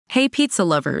Hey pizza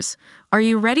lovers, are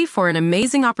you ready for an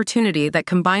amazing opportunity that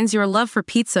combines your love for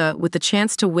pizza with the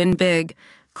chance to win big?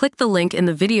 Click the link in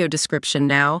the video description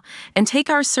now and take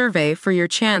our survey for your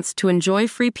chance to enjoy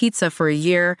free pizza for a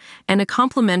year and a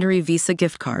complimentary Visa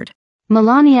gift card.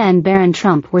 Melania and Barron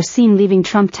Trump were seen leaving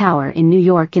Trump Tower in New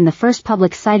York in the first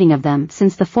public sighting of them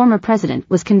since the former president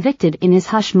was convicted in his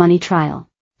hush money trial.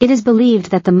 It is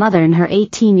believed that the mother and her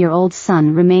 18-year-old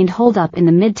son remained holed up in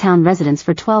the Midtown residence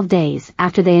for 12 days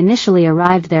after they initially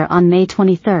arrived there on May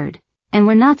 23, and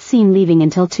were not seen leaving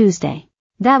until Tuesday.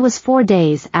 That was 4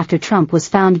 days after Trump was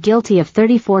found guilty of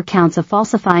 34 counts of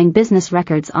falsifying business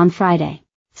records on Friday.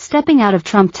 Stepping out of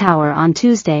Trump Tower on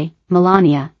Tuesday,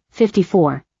 Melania,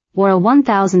 54, wore a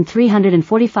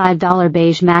 $1,345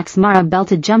 beige Max Mara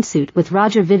belted jumpsuit with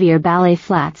Roger Vivier ballet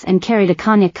flats and carried a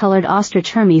cognac-colored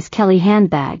ostrich Hermes Kelly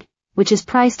handbag, which is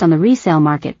priced on the resale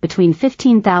market between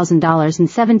 $15,000 and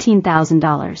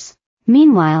 $17,000.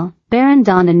 Meanwhile, Barron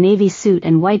donned a navy suit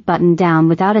and white button-down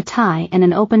without a tie and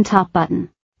an open-top button.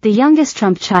 The youngest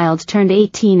Trump child turned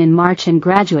 18 in March and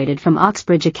graduated from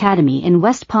Oxbridge Academy in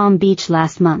West Palm Beach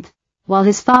last month, while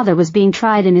his father was being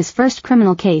tried in his first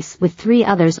criminal case with 3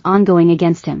 others ongoing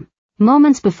against him.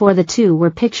 Moments before the two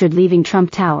were pictured leaving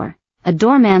Trump Tower, a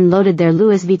doorman loaded their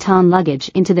Louis Vuitton luggage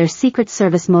into their Secret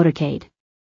Service motorcade.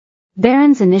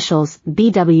 Barron's initials,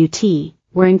 BWT,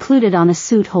 were included on a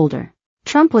suit holder.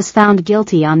 Trump was found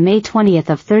guilty on May 20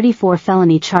 of 34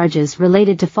 felony charges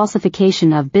related to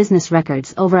falsification of business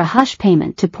records over a hush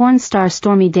payment to porn star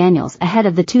Stormy Daniels ahead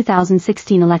of the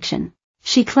 2016 election.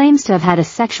 She claims to have had a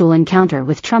sexual encounter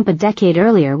with Trump a decade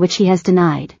earlier, which he has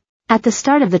denied. At the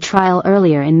start of the trial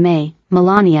earlier in May,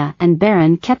 Melania and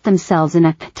Barron kept themselves in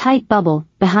a tight bubble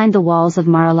behind the walls of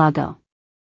Mar-a-Lago.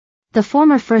 The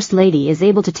former First Lady is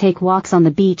able to take walks on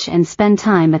the beach and spend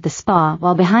time at the spa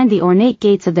while behind the ornate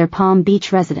gates of their Palm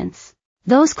Beach residence.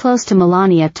 Those close to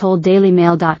Melania told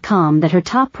DailyMail.com that her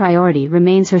top priority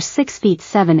remains her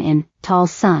 6'7" tall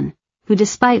son, who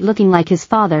despite looking like his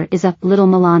father is a little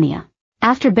Melania.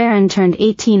 After Barron turned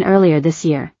 18 earlier this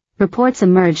year, reports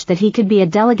emerged that he could be a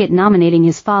delegate nominating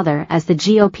his father as the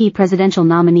GOP presidential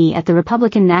nominee at the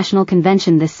Republican National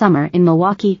Convention this summer in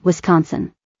Milwaukee,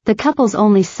 Wisconsin. The couple's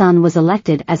only son was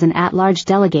elected as an at-large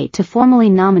delegate to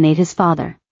formally nominate his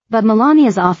father. But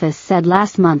Melania's office said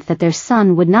last month that their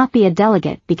son would not be a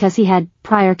delegate because he had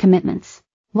prior commitments.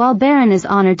 While Barron is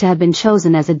honored to have been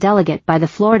chosen as a delegate by the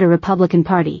Florida Republican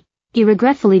Party, he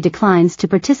regretfully declines to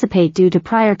participate due to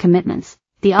prior commitments,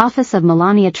 the office of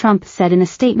Melania Trump said in a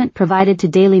statement provided to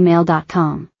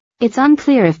DailyMail.com. It's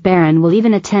unclear if Barron will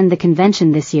even attend the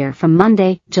convention this year from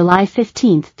Monday, July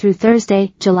 15 through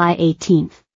Thursday, July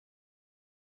 18.